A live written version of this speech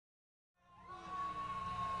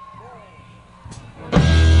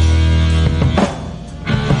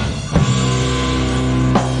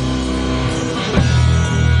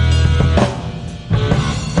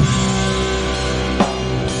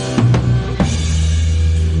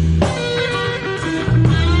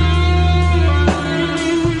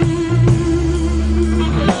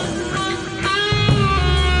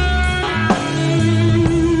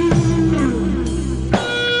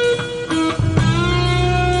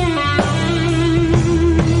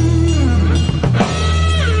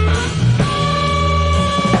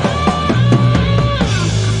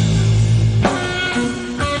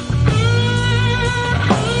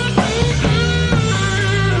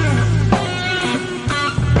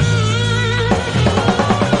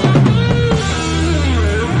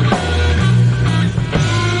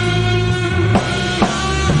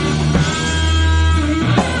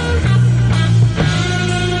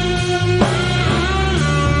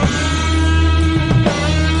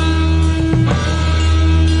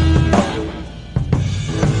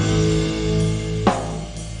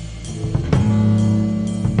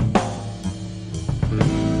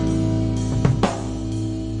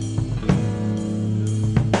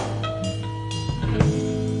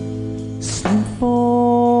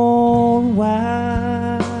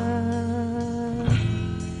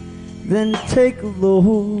and take a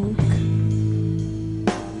look,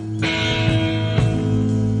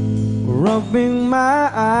 rubbing my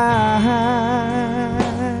eyes,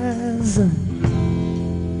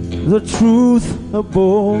 the truth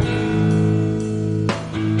above.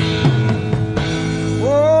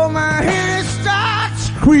 Oh, my head starts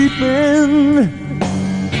creeping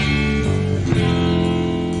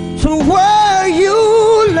to where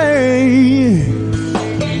you lay,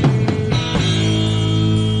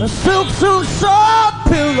 a silk soft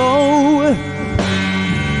pillow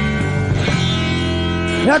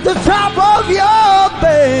at the top of your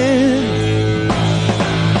bed.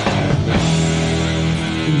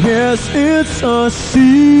 Yes, it's a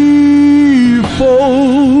sea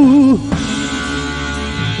full,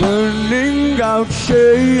 burning out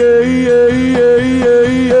shade.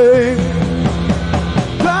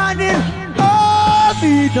 Can it all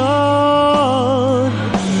be done?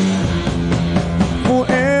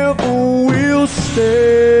 Forever we'll stay.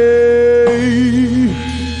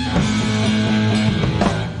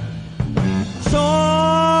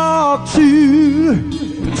 Talk to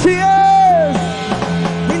tears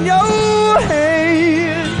in your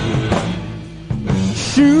head.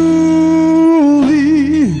 Surely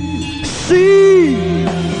see.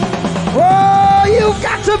 Oh, you've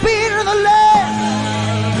got to be in the land.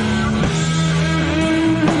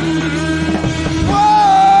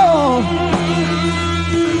 Whoa,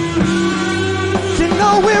 to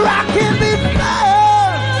know where I can be found.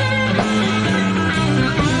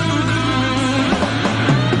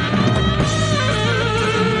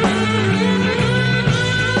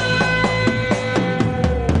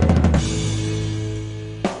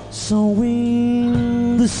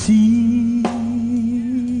 Sowing the seeds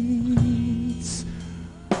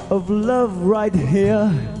of love right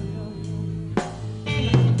here.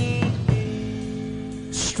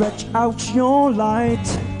 Stretch out your light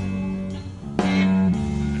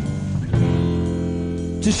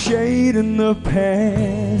to shade in the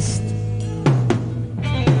past.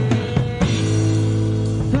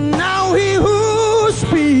 And now he who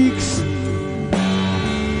speaks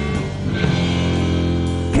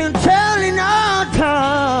can tell in our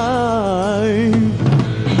time,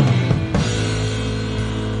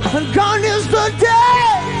 and gone is the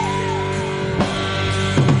day.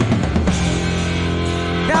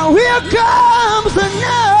 Now here comes the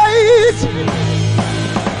night.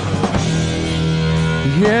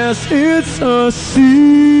 Yes, it's a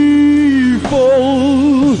sea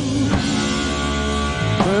full,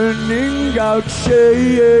 burning out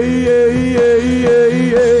shade.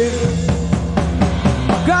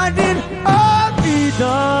 God, it all be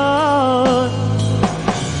done.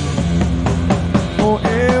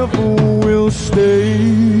 Forever will stay.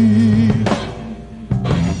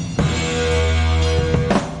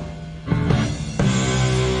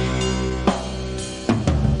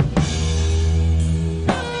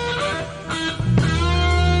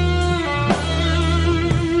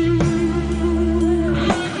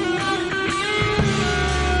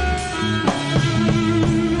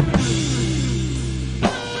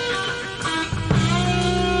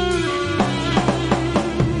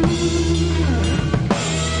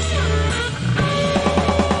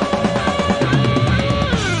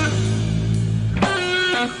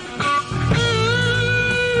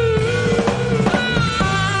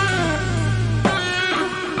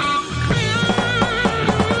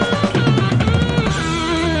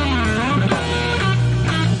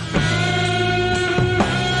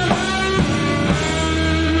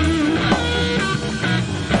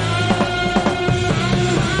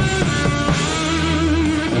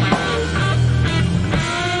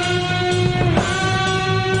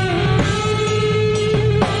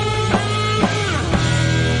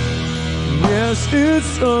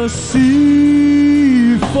 It's a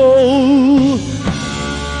sea full,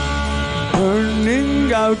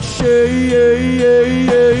 burning out shade.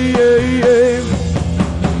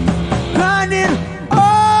 Can it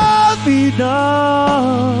all be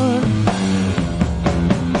done?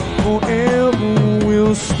 Forever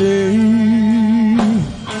will stay.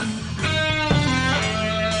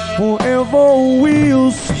 Forever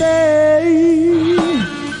will stay.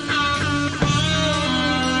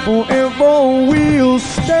 Forever we'll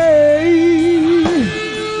stay.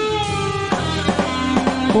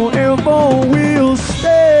 Forever we'll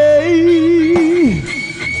stay.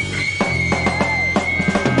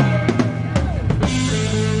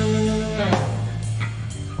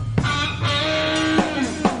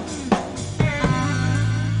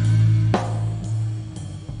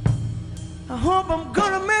 I hope I'm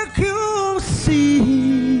gonna make you see